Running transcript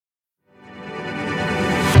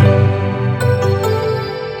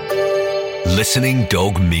Listening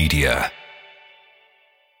Dog Media.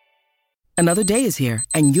 Another day is here,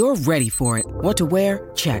 and you're ready for it. What to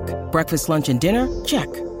wear? Check. Breakfast, lunch, and dinner? Check.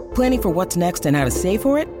 Planning for what's next and how to save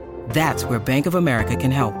for it? That's where Bank of America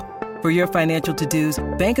can help. For your financial to-dos,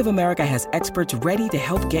 Bank of America has experts ready to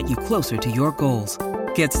help get you closer to your goals.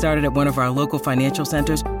 Get started at one of our local financial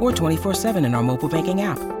centers or 24/7 in our mobile banking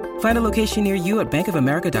app. Find a location near you at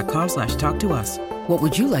bankofamerica.com/talktous. What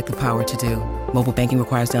would you like the power to do? Mobile banking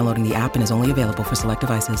requires downloading the app and is only available for select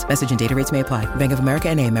devices. Message and data rates may apply. Bank of America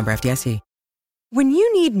N.A., member FDIC. When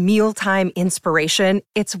you need mealtime inspiration,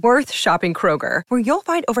 it's worth shopping Kroger, where you'll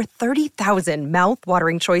find over 30,000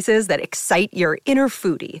 mouth-watering choices that excite your inner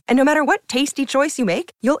foodie. And no matter what tasty choice you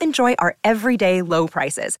make, you'll enjoy our everyday low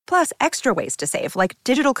prices, plus extra ways to save, like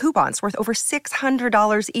digital coupons worth over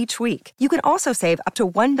 $600 each week. You can also save up to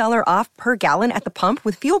 $1 off per gallon at the pump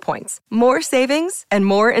with fuel points. More savings and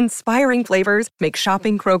more inspiring flavors make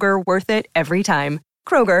shopping Kroger worth it every time.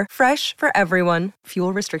 Kroger, fresh for everyone.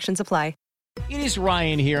 Fuel restrictions apply. It is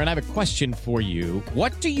Ryan here, and I have a question for you.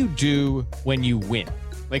 What do you do when you win?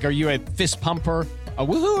 Like, are you a fist pumper, a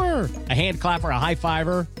woohooer, a hand clapper, a high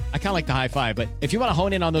fiver? I kind of like the high five, but if you want to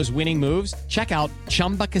hone in on those winning moves, check out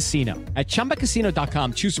Chumba Casino. At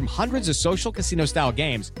ChumbaCasino.com, choose from hundreds of social casino-style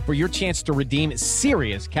games for your chance to redeem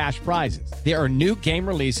serious cash prizes. There are new game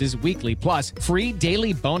releases weekly, plus free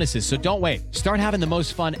daily bonuses, so don't wait. Start having the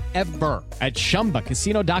most fun ever at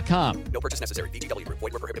ChumbaCasino.com. No purchase necessary. VGW. Void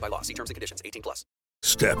were prohibited by law. See terms and conditions. 18+.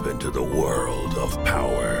 Step into the world of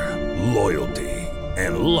power, loyalty,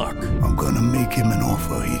 and luck. I'm gonna make him an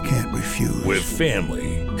offer he can't refuse. With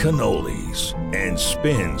family, cannolis, and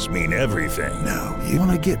spins mean everything. Now, you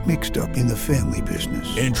wanna get mixed up in the family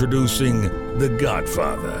business. Introducing The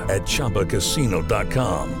Godfather at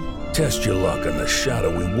ChumbaCasino.com. Test your luck in the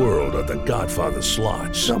shadowy world of The Godfather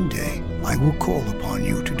slot. Someday, I will call upon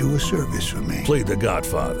you to do a service for me. Play The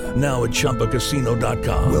Godfather, now at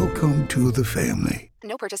ChumbaCasino.com. Welcome to the family.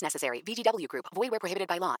 No purchase necessary. VGW Group. Void where prohibited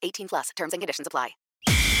by law. 18+. Terms and conditions apply.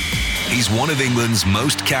 He's one of England's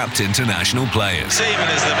most capped international players. Seaman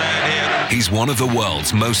is the man here. He's one of the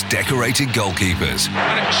world's most decorated goalkeepers.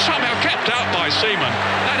 And it's somehow kept out by Seaman.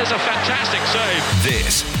 That is a fantastic save.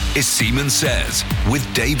 This is Seaman Says with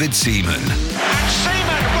David Seaman. And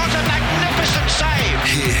Seaman, what a magnificent save.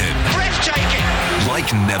 Hear him. Breathtaking.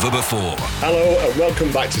 Like never before. Hello and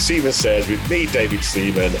welcome back to Seaman Says with me, David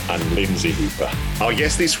Seaman, and Lindsay Hooper. Our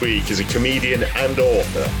guest this week is a comedian and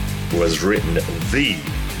author who has written the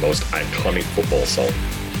most iconic football song.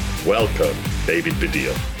 Welcome, David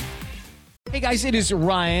Baddiel. Hey guys, it is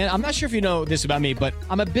Ryan. I'm not sure if you know this about me, but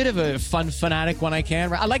I'm a bit of a fun fanatic when I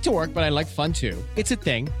can. I like to work, but I like fun too. It's a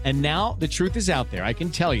thing. And now the truth is out there. I can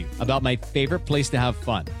tell you about my favorite place to have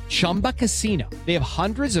fun. Chumba Casino. They have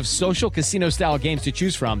hundreds of social casino style games to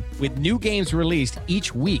choose from with new games released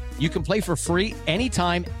each week. You can play for free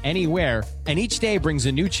anytime, anywhere. And each day brings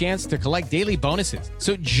a new chance to collect daily bonuses.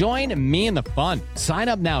 So join me in the fun. Sign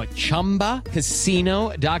up now at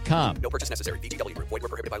ChumbaCasino.com. No purchase necessary. VGW Group. Void were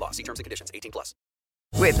prohibited by law. See terms and conditions. 18+.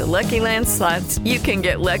 With the Lucky Land Slots, you can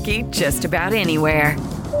get lucky just about anywhere.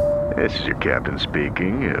 This is your captain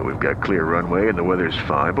speaking. We've got clear runway and the weather's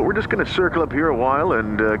fine, but we're just going to circle up here a while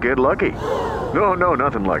and get lucky. No,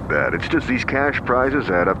 nothing like that. It's just these cash prizes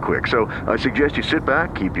add up quick. So I suggest you sit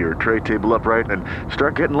back, keep your tray table upright, and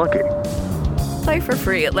start getting lucky. Play for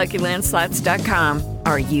free at LuckyLandSlots.com.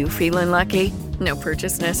 Are you feeling lucky? No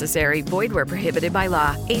purchase necessary. Void where prohibited by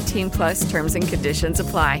law. 18+ terms and conditions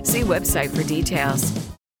apply. See website for details.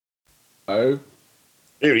 Oh,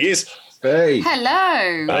 here he is. Hey.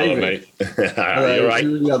 Hello. Hello, mate. Hello. You're right.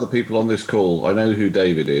 Who are the other people on this call? I know who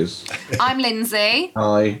David is. I'm Lindsay.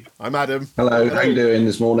 Hi. I'm Adam. Hello. How are you doing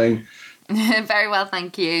this morning? Very well,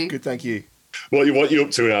 thank you. Good, thank you. What you up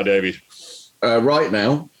to now, David? Right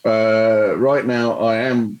now, I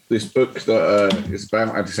am this book that is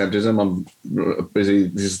about anti-Semitism. I'm busy.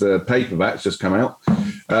 This is the paperback. It's just come out.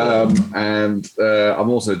 And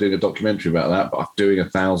I'm also doing a documentary about that, but I'm doing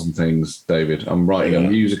 1,000 things, David. I'm writing a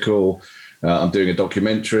musical. I'm doing a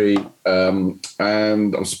documentary. And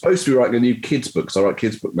I'm supposed to be writing a new kids book, because I write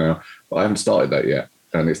kids book now, but I haven't started that yet.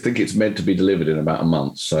 And I think it's meant to be delivered in about a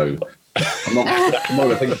month. So I'm not going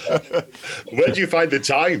to think about it. Where do you find the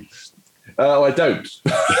time? I don't.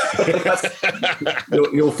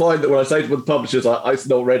 You'll find that when I say to the publishers, it's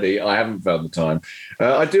not ready, I haven't found the time.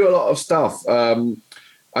 I do a lot of stuff. I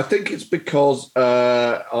think it's because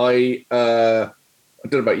I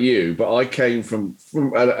don't know about you, but I came from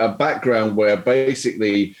a background where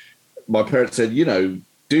basically my parents said,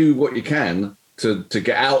 do what you can to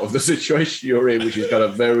get out of the situation you're in, which is kind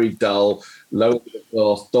of very dull, low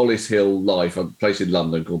class, Dollis Hill life, a place in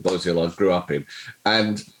London called Dollis Hill I grew up in.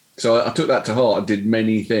 And so I took that to heart and did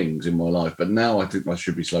many things in my life. But now I think I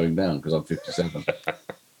should be slowing down because I'm 57.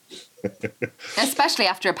 Especially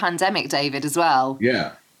after a pandemic, David, as well.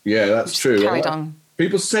 Yeah, that's true. Carried on.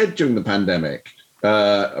 People said during the pandemic,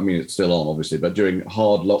 I mean, it's still on, obviously, but during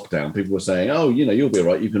hard lockdown, people were saying, oh, you'll be all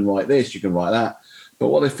right. You can write this, you can write that. But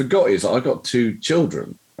what they forgot is I got 2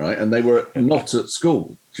 children, right? And they were not at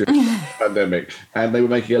school during the pandemic. And they were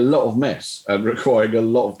making a lot of mess and requiring a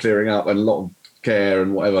lot of clearing up and a lot of care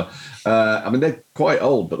and whatever. I mean, they're quite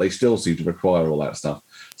old, but they still seem to require all that stuff.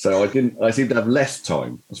 So I seem to have less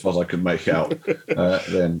time, as far as I could make out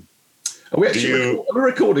then. Are we actually are we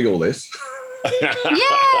recording all this?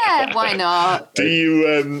 Yeah, why not? Do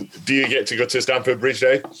you get to go to Stamford Bridge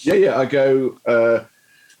Day? Yeah. I go.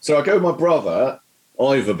 So I go with my brother,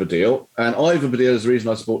 Ivor Badil, and Ivor Badil is the reason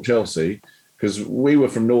I support Chelsea, because we were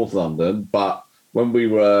from North London, but when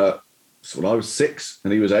I was 6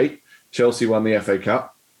 and he was 8, Chelsea won the FA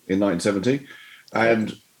Cup in 1970,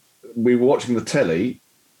 and we were watching the telly,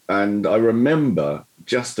 and I remember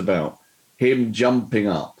just about him jumping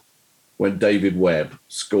up when David Webb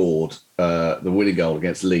scored the winning goal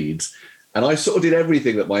against Leeds. And I sort of did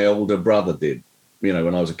everything that my older brother did, when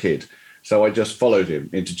I was a kid. So I just followed him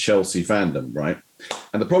into Chelsea fandom, right?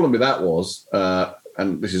 And the problem with that was,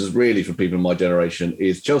 and this is really for people in my generation,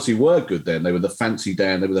 is Chelsea were good then. They were the fancy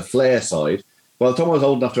down, they were the flair side. By the time I was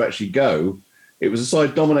old enough to actually go, it was a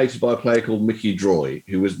side dominated by a player called Mickey Droy,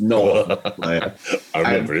 who was not a player. I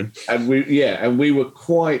remember him. And we were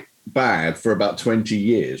quite bad for about 20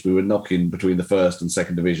 years. We were knocking between the first and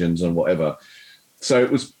second divisions and whatever. So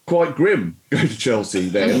it was quite grim going to Chelsea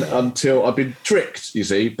then until I've been tricked, you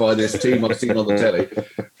see, by this team I've seen on the telly. But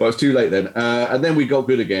it was too late then. And then we got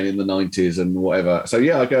good again in the 90s and whatever. So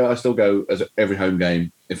yeah, I still go as every home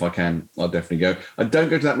game. If I can, I'll definitely go. I don't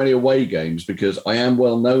go to that many away games because I am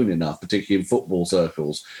well known enough, particularly in football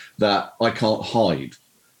circles, that I can't hide.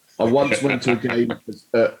 I once went to a game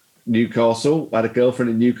at Newcastle. I had a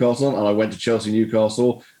girlfriend in Newcastle and I went to Chelsea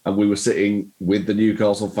Newcastle and we were sitting with the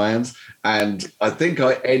Newcastle fans. And I think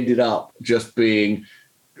I ended up just being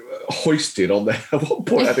hoisted on there. At one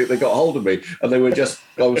point, I think they got hold of me and I was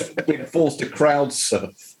being forced to crowd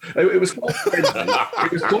surf. It was quite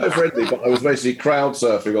friendly. But I was basically crowd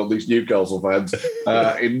surfing on these Newcastle fans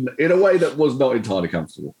in a way that was not entirely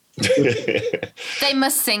comfortable. They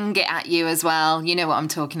must sing it at you as well. You know what I'm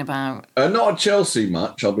talking about. Not at Chelsea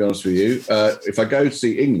much, I'll be honest with you. If I go to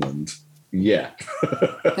see England, yeah.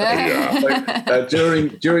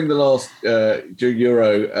 During the last during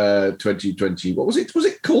Euro 2020, what was it? Was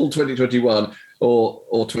it called 2021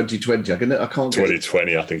 or 2020? I can't.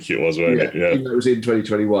 2020, I think it was. It? Yeah, it was in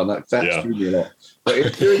 2021. That threw me a lot.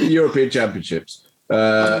 But during the European Championships,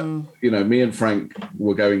 me and Frank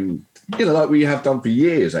were going. Like we have done for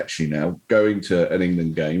years, actually. Now going to an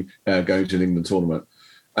England game, going to an England tournament,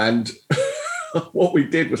 and what we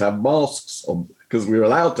did was have masks on. Because we were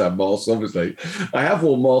allowed to have masks, obviously. I have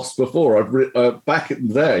worn masks before. Back in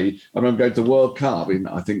the day, I remember going to the World Cup in,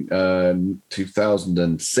 I think,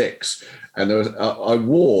 2006. And I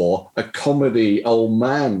wore a comedy old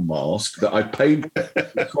man mask that I painted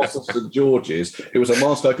across of St. George's. It was a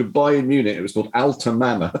mask I could buy in Munich. It was called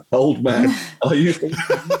Altamana, old man. It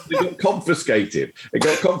got confiscated. It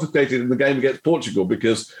got confiscated in the game against Portugal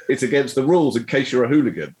because it's against the rules in case you're a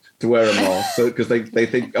hooligan to wear a mask. Because they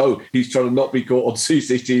think, he's trying to not be caught on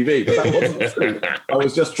CCTV. But that wasn't true. I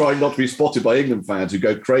was just trying not to be spotted by England fans who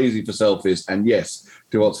go crazy for selfies. And yes,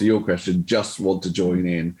 to answer your question, just want to join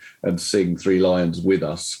in and sing Three Lions with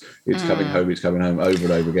us. It's coming home, over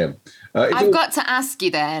and over again. I've got to ask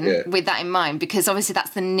you then, with that in mind, because obviously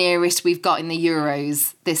that's the nearest we've got in the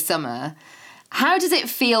Euros this summer. How does it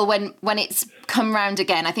feel when it's come round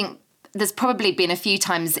again? I think there's probably been a few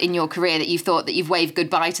times in your career that you've thought that you've waved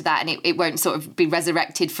goodbye to that and it won't sort of be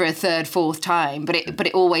resurrected for a third, fourth time, but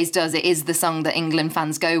it always does. It is the song that England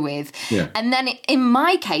fans go with. Yeah. And then in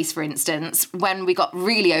my case, for instance, when we got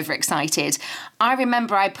really overexcited, I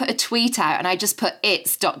remember I put a tweet out and I just put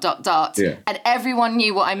 "it's ... and everyone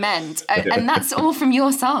knew what I meant. And that's all from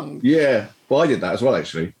your song. Yeah. Well, I did that as well,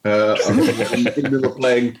 actually. England were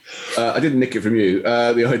playing. I didn't nick it from you.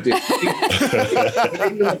 The idea.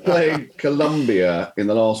 England were playing Colombia in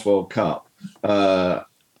the last World Cup. I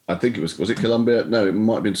think it was it Colombia? No, it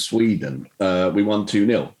might have been Sweden. We won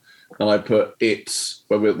 2-0. And I put "it's"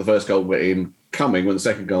 when the first goal went in, coming when the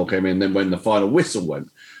second goal came in, then when the final whistle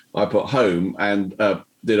went, I put "home" and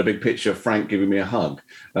did a big picture of Frank giving me a hug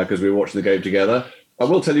because we were watching the game together. I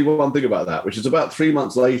will tell you one thing about that, which is about 3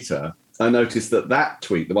 months later, I noticed that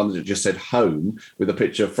tweet, the one that just said home with a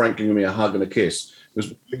picture of Frank giving me a hug and a kiss,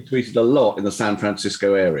 was retweeted a lot in the San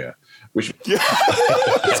Francisco area, which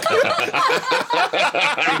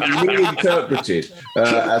really interpreted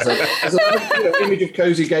as an image of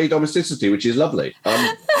cozy gay domesticity, which is lovely. But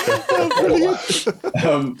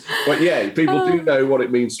yeah, people do know what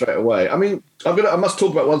it means straight away. I mean, I must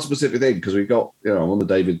talk about one specific thing because we got, I'm on the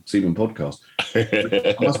David Seaman podcast.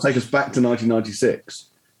 I must take us back to 1996,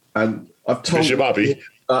 and I've told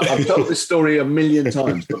this story a million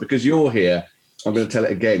times, but because you're here, I'm going to tell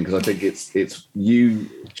it again because I think it's you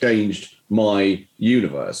changed my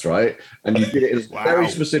universe, right? And you did it in a very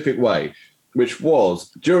specific way, which was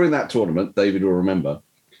during that tournament. David will remember,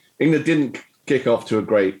 England didn't kick off to a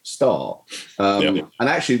great start, and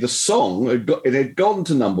actually the song had gone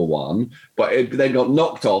to number one, but it then got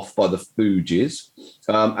knocked off by the Fugees,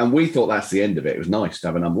 and we thought that's the end of it. It was nice to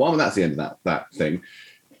have a number one, and that's the end of that thing.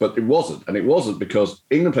 But it wasn't, and it wasn't because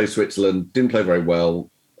England played Switzerland, didn't play very well.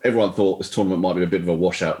 Everyone thought this tournament might be a bit of a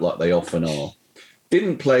washout like they often are.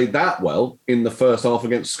 Didn't play that well in the first half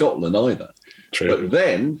against Scotland either. True. But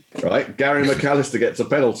then, right, Gary McAllister gets a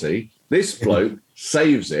penalty. This bloke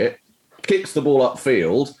saves it, kicks the ball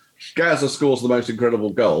upfield. Gazza scores the most incredible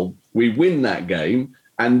goal. We win that game.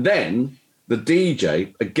 And then the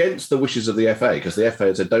DJ, against the wishes of the FA, because the FA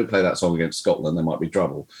had said, don't play that song against Scotland, there might be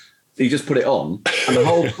trouble. He just put it on. And the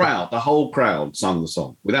whole crowd sung the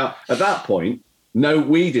song. At that point,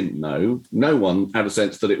 we didn't know. No one had a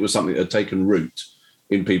sense that it was something that had taken root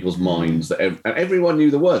in people's minds. And everyone knew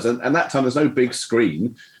the words. And that time, there's no big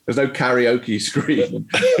screen. There's no karaoke screen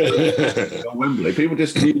on Wembley. People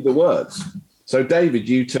just knew the words. So, David,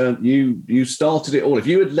 you started it all. If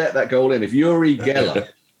you had let that goal in, if Uri Geller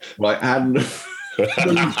hadn't...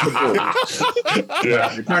 Apparently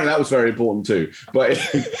that was very important too. But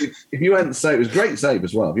if you hadn't saved, it was a great save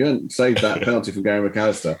as well. If you hadn't saved that penalty from Gary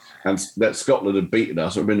McAllister and that Scotland had beaten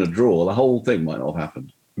us or been a draw, the whole thing might not have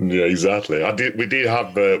happened. Yeah, exactly. We had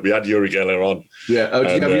Uri Geller on. Yeah. Oh,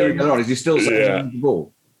 did you have Uri Geller on? Is he still saving the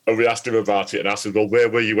ball? And we asked him about it, and I said, well, where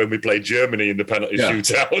were you when we played Germany in the penalty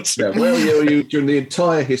shootout? Where were you during the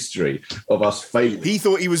entire history of us failing? He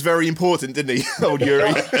thought he was very important, didn't he, old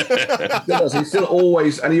Yuri? He still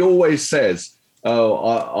always says,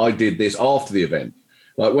 oh, I did this after the event.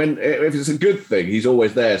 Like if it's a good thing, he's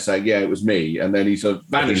always there saying, yeah, it was me. And then he sort of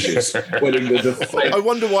vanishes. I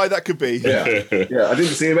wonder why that could be. Yeah. I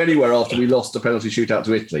didn't see him anywhere after we lost a penalty shootout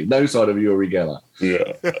to Italy. No sign of Uri Geller. Yeah.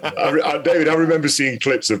 David, I remember seeing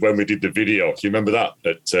clips of when we did the video. Do you remember that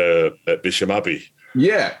at Bisham Abbey?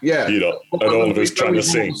 Yeah. And all of us trying to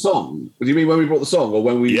sing. Song? Do you mean when we brought the song or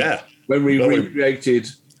when we recreated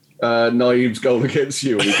Naeem's goal against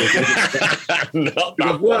you?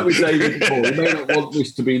 I've worked with David before. We may not want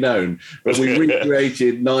this to be known, but we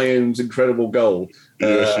recreated Naeem's incredible goal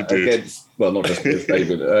against, well, not just against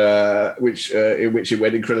David, in which it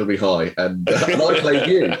went incredibly high. And I played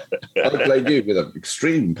you. With an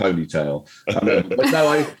extreme ponytail. But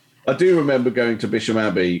no, I do remember going to Bisham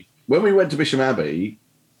Abbey. When we went to Bisham Abbey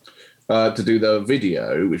to do the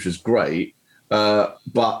video, which was great, but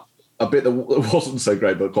a bit that wasn't so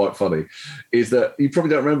great, but quite funny, is that you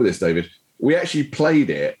probably don't remember this, David. We actually played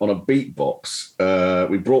it on a beatbox.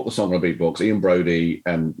 We brought the song on a beatbox, Ian Brodie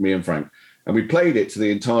and me and Frank, and we played it to the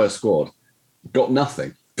entire squad. Got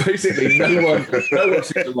nothing. Basically, no one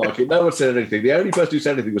seemed to like it. No one said anything. The only person who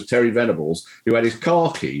said anything was Terry Venables, who had his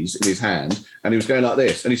car keys in his hand, and he was going like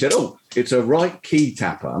this. And he said, "Oh, it's a right key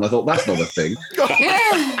tapper." And I thought, that's not a thing.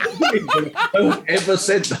 No one ever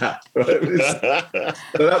said that. Right?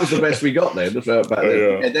 So that was the best we got then. Back then.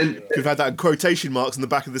 Yeah. And then we've had that in quotation marks in the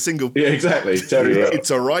back of the single. Yeah, exactly. Terry, it's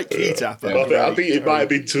a right key tapper. Yeah. I think it might have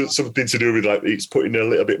been something to do with like it's putting a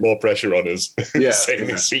little bit more pressure on us. Yeah, seeing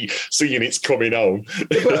it's coming home.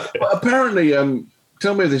 But apparently,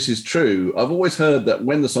 tell me if this is true. I've always heard that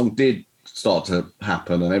when the song did start to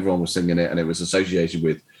happen and everyone was singing it and it was associated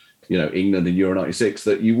with, England in Euro 96,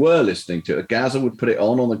 that you were listening to it. Gazza would put it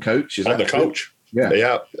on the coach. On the coach.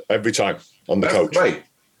 Yeah, every time on the coach. Great.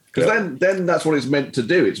 Because then that's what it's meant to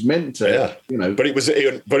do. It's meant to, But it was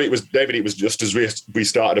David. It was just as we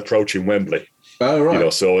started approaching Wembley. Oh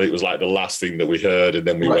right. So it was like the last thing that we heard, and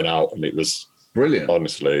then we went out, and it was brilliant.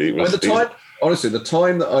 Honestly, it was the time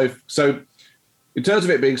that in terms of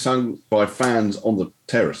it being sung by fans on the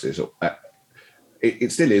terraces,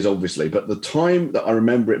 it still is, obviously, but the time that I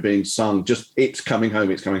remember it being sung, just it's coming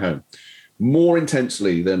home, more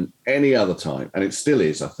intensely than any other time, and it still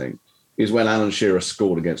is, I think, is when Alan Shearer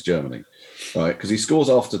scored against Germany, right? Because he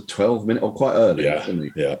scores after 12 minutes, or quite early, doesn't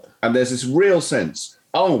he? Yeah. And there's this real sense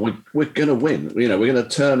oh, we're going to win. You know, we're going to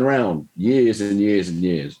turn around years and years and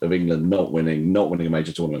years of England not winning a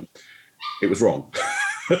major tournament. It was wrong.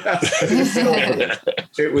 It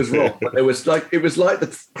was wrong. But it was like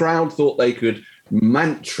the crowd thought they could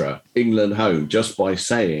mantra England home just by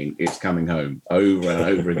saying it's coming home over and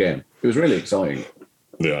over again. It was really exciting.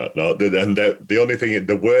 Yeah, no, and the only thing,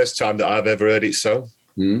 the worst time that I've ever heard it sung,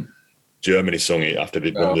 Germany sung it after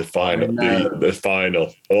they'd won the final. The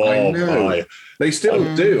final. Oh my! They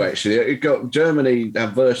still do actually. It got Germany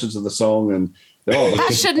have versions of the song, and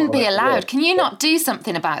that shouldn't be allowed. Can you not do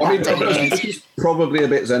something about that, David? It's probably a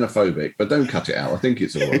bit xenophobic, but don't cut it out. I think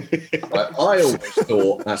it's all right. I always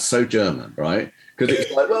thought that's so German, right? Because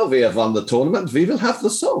it's like, well, we have won the tournament, we will have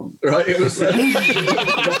the song, right? It was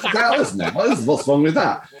ours now. What's wrong with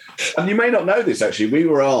that? And you may not know this, actually. We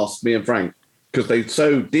were asked, me and Frank, because they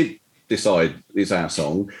so did decide it's our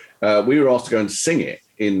song, we were asked to go and sing it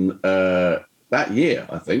in that year,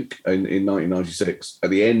 I think, in 1996,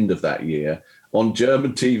 at the end of that year, on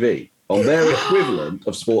German TV, on their equivalent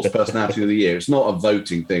of Sports Personality of the Year. It's not a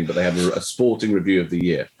voting thing, but they have a sporting review of the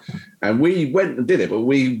year. And we went and did it, but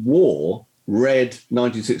we wore red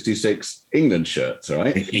 1966 England shirts,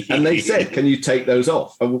 right? And they said, can you take those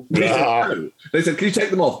off? And we said, no. They said, can you take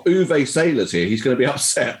them off? Uwe Sailor's here. He's going to be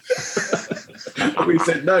upset. And we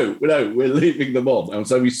said, no, we're leaving them on. And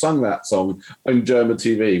so we sung that song on German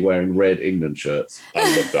TV wearing red England shirts.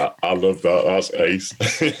 I love that. That's ace.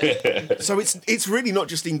 So it's really not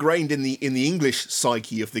just ingrained in the English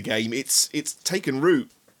psyche of the game. It's taken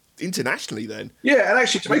root internationally then. Yeah, and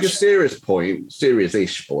actually to make a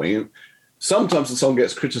serious-ish point, sometimes the song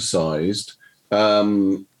gets criticised.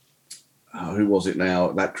 Who was it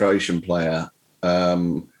now? That Croatian player.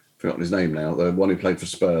 Forgotten his name now. The one who played for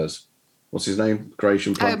Spurs. What's his name?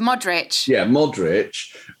 Croatian player. Oh, Modric. Yeah,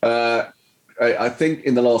 Modric. I think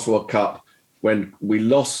in the last World Cup, when we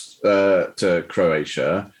lost to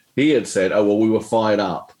Croatia, he had said, oh, well, we were fired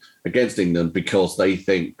up against England because they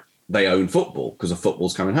think they own football, because the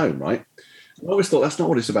football's coming home, right? I always thought that's not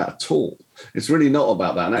what it's about at all. It's really not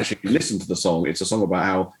about that. And actually, if you listen to the song, it's a song about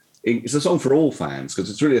how it's a song for all fans, because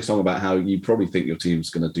it's really a song about how you probably think your team's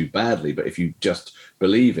going to do badly, but if you just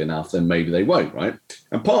believe enough, then maybe they won't, right?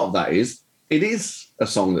 And part of that is it is a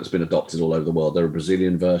song that's been adopted all over the world. There are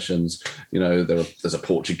Brazilian versions, you know, there's a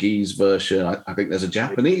Portuguese version. I think there's a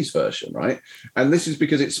Japanese version, right? And this is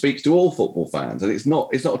because it speaks to all football fans, and it's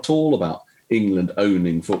not at all about England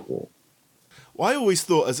owning football. Well, I always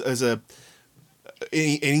thought as an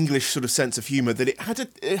English sort of sense of humour that it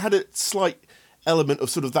had a slight element of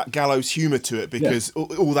sort of that gallows humour to it, because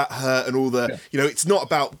all that hurt and all the, you know, it's not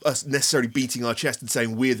about us necessarily beating our chest and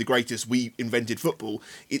saying we're the greatest, we invented football.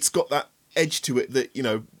 It's got that edge to it that, you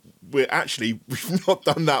know, we've not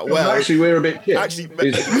done that well. Actually, we're a bit shit. Actually, well,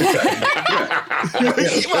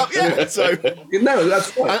 yeah. So no,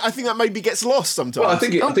 that's right. I think that maybe gets lost sometimes. Well, I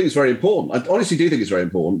think it's very important. I honestly do think it's very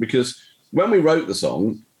important, because when we wrote the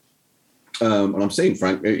song, and I'm seeing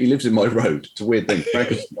Frank, he lives in my road. It's a weird thing. Frank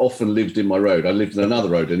has often lived in my road. I lived in another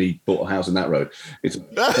road and he bought a house in that road. It's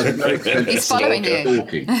very expensive. He's following you.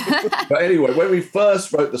 But anyway, when we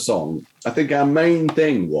first wrote the song, I think our main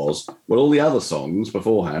thing was, well, all the other songs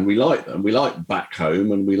beforehand, we liked them. We liked Back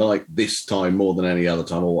Home and we liked This Time more than any other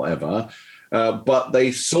time or whatever. But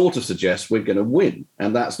they sort of suggest we're going to win,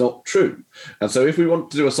 and that's not true. And so if we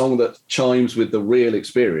want to do a song that chimes with the real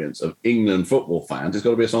experience of England football fans, it's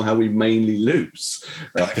got to be a song how we mainly lose.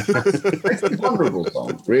 Right? It's a vulnerable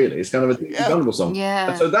song, really. It's kind of a vulnerable song. Yeah.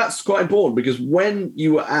 And so that's quite important, because when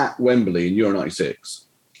you were at Wembley in Euro 96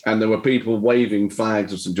 and there were people waving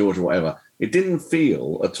flags of St George or whatever, it didn't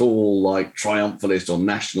feel at all like triumphalist or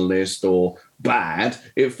nationalist or bad.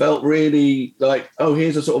 It felt really like, oh,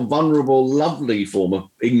 here's a sort of vulnerable, lovely form of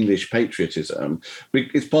English patriotism.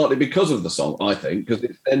 It's partly because of the song, I think, because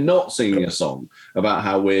they're not singing a song about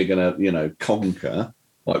how we're going to, you know, conquer,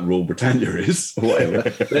 like Rule Britannia is, or whatever.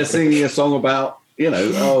 They're singing a song about, you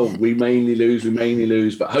know, oh, we mainly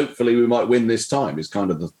lose, but hopefully we might win this time, is kind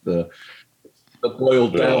of the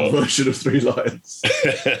boiled down version of Three Lions.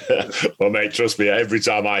 Well, mate, trust me, every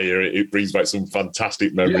time I hear it, it brings back some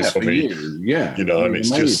fantastic memories for me. You know, and it's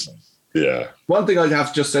amazing. One thing I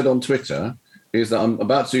have just said on Twitter is that I'm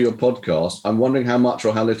about to do your podcast. I'm wondering how much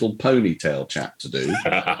or how little ponytail chat to do.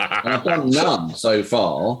 And I've done none so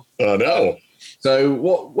far. I know. So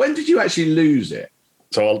when did you actually lose it?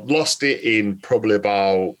 So I lost it in probably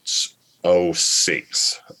about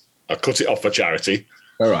 2006. I cut it off for charity.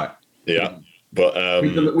 All right. Yeah. But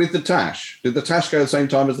with the tash, did the tash go at the same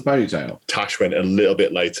time as the ponytail? Tash went a little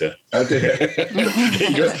bit later. Oh, did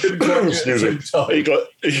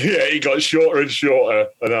he got shorter and shorter,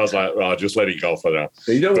 and I was like, "Well, I'll just let it go for now."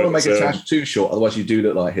 So you don't want to make a tash too short, otherwise you do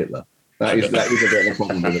look like Hitler. That is a bit of a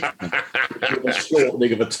problem with it. A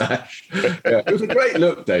shortening of a tash. Yeah. It was a great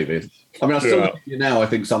look, David. I mean, I still think you now. I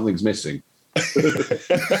think something's missing. A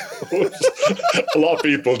lot of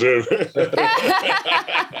people do.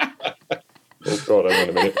 Oh God, hang on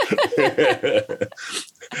a minute.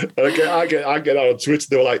 I get out on Twitter.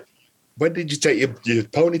 They were like, "When did you take your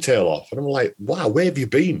ponytail off?" And I'm like, "Wow, where have you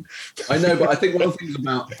been?" I know, but I think one of the things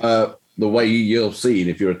about the way you're seen,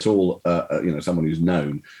 if you're at all, someone who's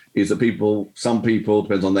known, is that some people,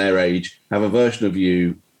 depends on their age, have a version of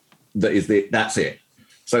you that's it.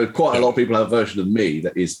 So quite a lot of people have a version of me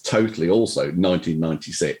that is totally also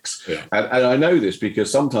 1996. Yeah. And I know this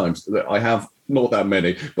because sometimes I have, not that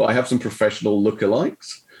many, but I have some professional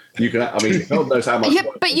lookalikes. God knows how much. Yeah,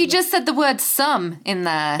 but you just said the word some in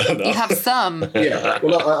there. You have some. Yeah.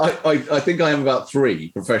 Well, I think I have about 3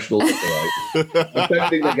 professional lookalikes. I don't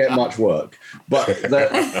think they get much work, but they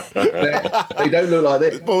don't look like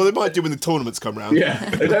this. Well, they might do when the tournaments come round. Yeah,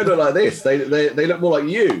 they don't look like this. They look more like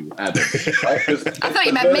you, Adam. Right? I thought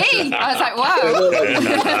you meant me. I was like, wow.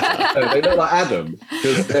 They look like Adam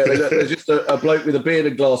because they're just a bloke with a beard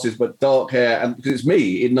and glasses, but dark hair, and because it's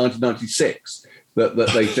me in 1996. That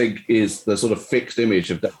they think is the sort of fixed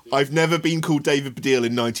image of. I've never been called David Baddiel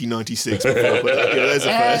in 1996 before, but there's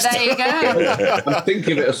a first. There you go. I'm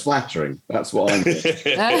thinking of it as flattering. That's what I'm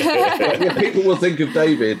thinking. People will think of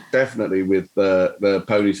David definitely with the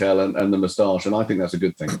ponytail and the moustache, and I think that's a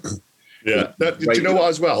good thing. Yeah. Do you know what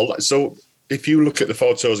as well? So if you look at the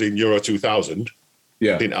photos in Euro 2000,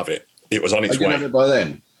 didn't have it. It was on its way. Didn't have it by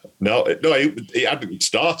then? No, it hadn't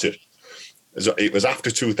started. It was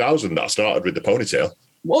after 2000 that I started with the ponytail.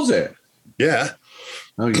 Was it? Yeah.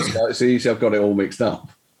 Oh, you see, I've got it all mixed up.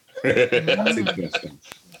 That's interesting.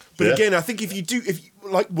 But again, I think if you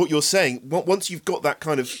like what you're saying, once you've got that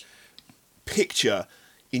kind of picture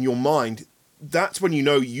in your mind, that's when you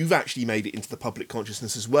know you've actually made it into the public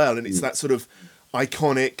consciousness as well, and it's that sort of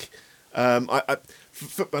iconic. I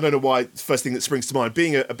don't know why. The first thing that springs to mind,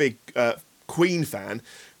 being a big Queen fan,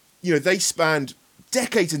 they spanned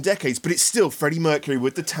decades and decades, but it's still Freddie Mercury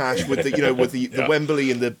with the tash, with the Wembley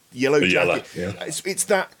and the yellow jacket. It's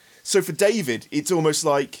that. So for David, it's almost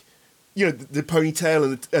like the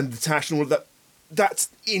ponytail and the tash and all of that. That's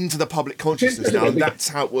into the public consciousness now, and that's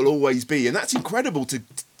how it will always be. And that's incredible to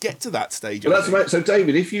get to that stage. Well, that's right. So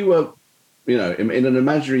David, if you were, in an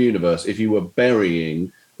imaginary universe, if you were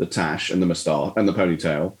burying the tash and the moustache and the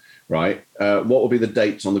ponytail, right? What would be the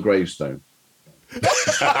dates on the gravestone? When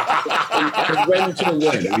to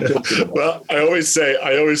when are we talking about? Well, I always say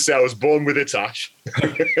I was born with a tash.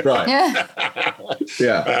 Right.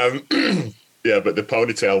 Yeah. But the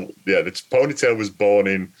ponytail was born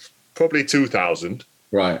in probably 2000.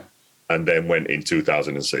 Right. And then went in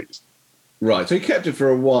 2006. Right. So he kept it for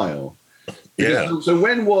a while. Yeah. So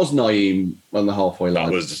when was Naeem on the halfway line?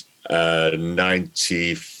 That was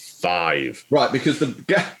 95. Right, because the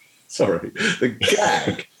gag.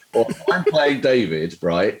 Well, I'm playing David,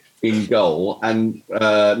 right, in goal, and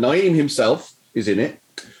Naeem himself is in it.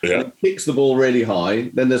 Yeah. And he kicks the ball really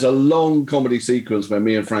high. Then there's a long comedy sequence where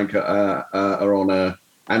me and Frank are on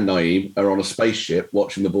and Naeem are on a spaceship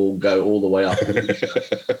watching the ball go all the way up. And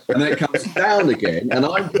then it comes down again, and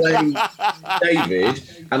I'm playing David,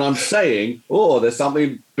 and I'm saying, oh, there's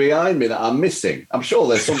something behind me that I'm missing. I'm sure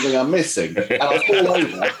there's something I'm missing. And I fall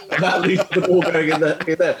over, and that leaves the ball going in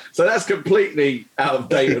there. So that's completely out of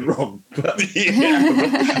date and wrong. But but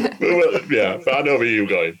I know where you're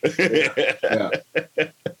going. Yeah.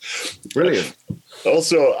 Brilliant.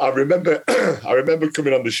 Also, I remember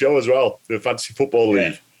coming on the show as well, the Fantasy Football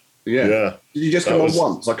League. Yeah. Did you just come on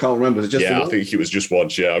once? I can't remember. Was it just I think it was just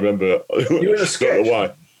once. Yeah, I remember. You were in a sketch. Don't know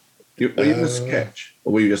why. Were you in a sketch,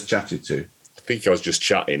 or were you just chatted to? I think I was just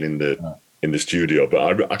chatting in the studio,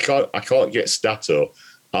 but I can't get Stato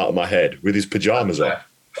out of my head with his pajamas on.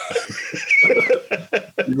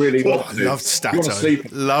 You really want I to. love Stato.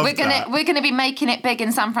 We're gonna be making it big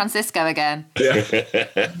in San Francisco again. Yeah.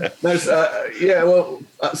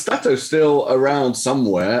 Stato's still around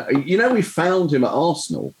somewhere. We found him at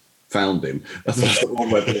Arsenal. Found him. That's the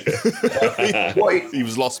wrong way to put it. He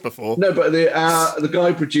was lost before. No, but the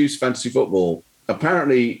guy who produced Fantasy Football,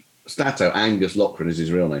 apparently Stato, Angus Lochran is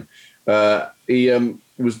his real name. He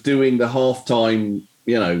was doing the halftime,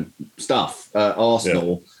 stuff,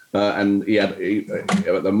 Arsenal, and he had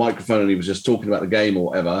the microphone and he was just talking about the game or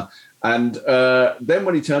whatever. And then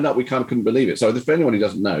when he turned up, we kind of couldn't believe it. So for anyone who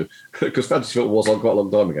doesn't know, because fantasy football was on quite a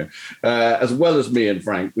long time ago, as well as me and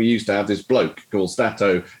Frank, we used to have this bloke called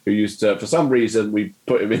Stato who used to, for some reason, we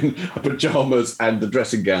put him in pajamas and the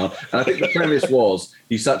dressing gown. And I think the premise was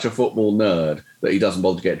he's such a football nerd that he doesn't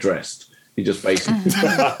bother to get dressed. He just basically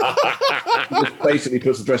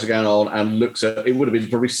puts the dressing gown on and looks at, it would have been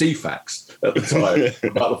probably CFAX at the time,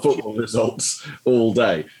 about the football results all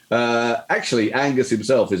day. Actually, Angus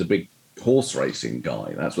himself is a big horse racing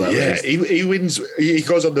guy. That's what that is. He wins. He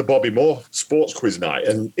goes on the Bobby Moore sports quiz night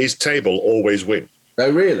and his table always win.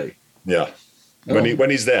 Oh, really? Yeah. When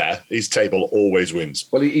he's there, his table always wins.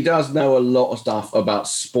 Well, he does know a lot of stuff about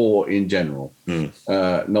sport in general,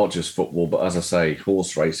 not just football, but as I say,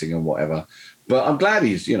 horse racing and whatever. But I'm glad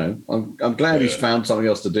he's, I'm glad he's found something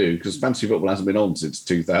else to do because fantasy football hasn't been on since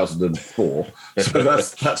 2004. So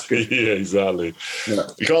that's good. Yeah, exactly. Yeah.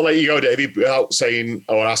 We can't let you go, Davey, without saying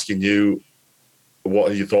or asking you what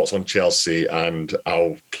are your thoughts on Chelsea and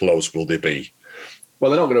how close will they be? Well,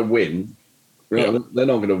 they're not going to win. Yeah. They're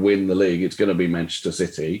not going to win the league. It's going to be Manchester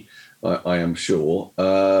City, I am sure.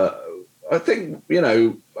 I think,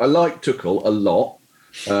 I like Tuchel a lot.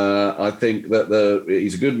 I think that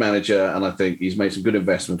he's a good manager and I think he's made some good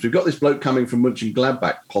investments. We've got this bloke coming from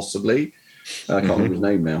Mönchengladbach, possibly. I can't remember his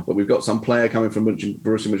name now, but we've got some player coming from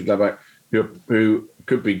Borussia Mönchengladbach who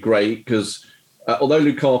could be great because although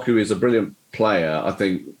Lukaku is a brilliant player, I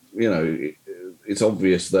think, it's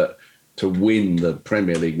obvious that to win the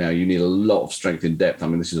Premier League now, you need a lot of strength in depth. I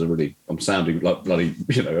mean, I'm sounding like bloody,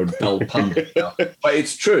 a dull pundit now. But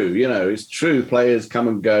it's true, it's true. Players come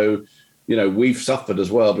and go. We've suffered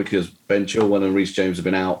as well because Ben Chilwell and Reece James have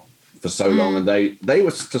been out for so long. And they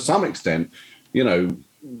were, to some extent, they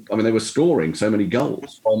were scoring so many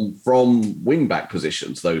goals from wing-back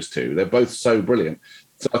positions, those two. They're both so brilliant.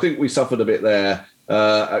 So I think we suffered a bit there.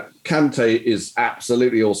 Kante is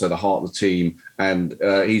absolutely also the heart of the team, and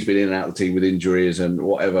he's been in and out of the team with injuries and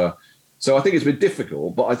whatever. So I think it's been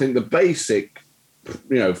difficult, but I think the basic,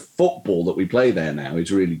 football that we play there now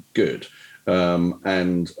is really good.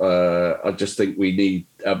 And I just think we need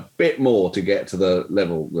a bit more to get to the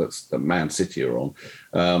level that Man City are on.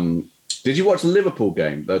 Did you watch the Liverpool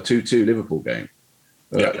game, the 2-2 Liverpool game?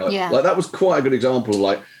 Yeah. Like that was quite a good example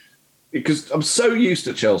of because I'm so used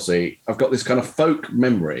to Chelsea, I've got this kind of folk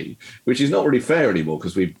memory, which is not really fair anymore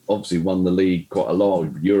because we've obviously won the league quite a lot,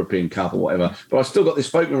 European Cup or whatever. But I've still got this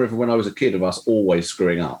folk memory from when I was a kid of us always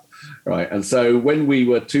screwing up, right? And so when we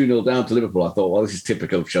were 2-0 down to Liverpool, I thought, well, this is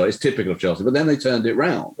typical of Chelsea. It's typical of Chelsea. But then they turned it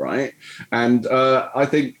round, right? And I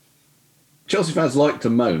think Chelsea fans like to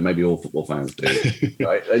moan, maybe all football fans do,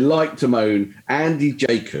 right? They like to moan. Andy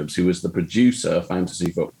Jacobs, who was the producer of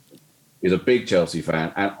Fantasy Football, is a big Chelsea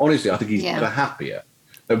fan. And honestly, I think he's never happier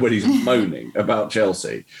than when he's moaning about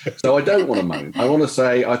Chelsea. So I don't want to moan. I want to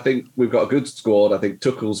say I think we've got a good squad. I think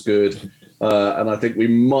Tuchel's good. And I think we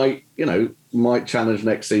might challenge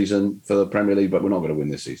next season for the Premier League, but we're not going to win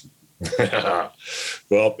this season.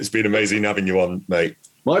 Well, it's been amazing having you on, mate.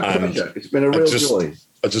 My pleasure. It's been a real joy.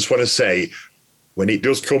 I just want to say, when it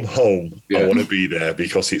does come home, I want to be there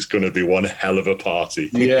because it's going to be one hell of a party.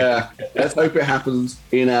 Yeah, let's hope it happens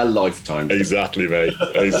in our lifetime. Exactly, mate.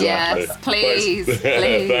 Exactly. Yes, please.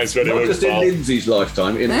 Thanks very much. Not just in Lindsay's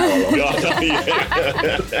lifetime, in our lifetime.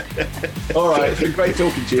 All right, it's been great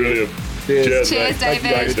talking to you. Brilliant. Cheers,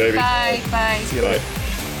 David. Thanks, David. Bye. See you later.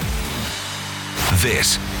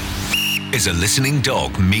 This is a Listening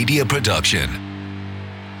Dog media production.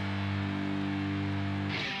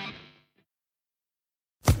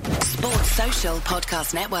 Sports Social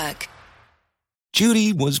Podcast Network.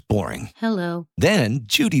 Judy was boring. Hello. Then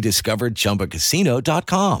Judy discovered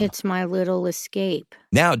ChumbaCasino.com. It's my little escape.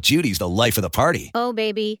 Now Judy's the life of the party. Oh,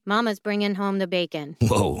 baby, mama's bringing home the bacon.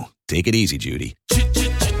 Whoa, take it easy, Judy.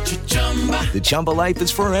 The Chumba life is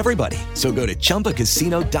for everybody. So go to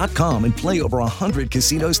ChumbaCasino.com and play over 100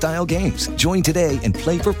 casino-style games. Join today and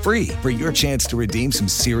play for free for your chance to redeem some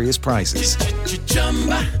serious prizes.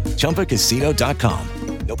 ChumbaCasino.com.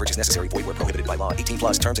 No purchase necessary. Void where prohibited by law.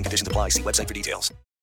 18+ terms and conditions apply. See website for details.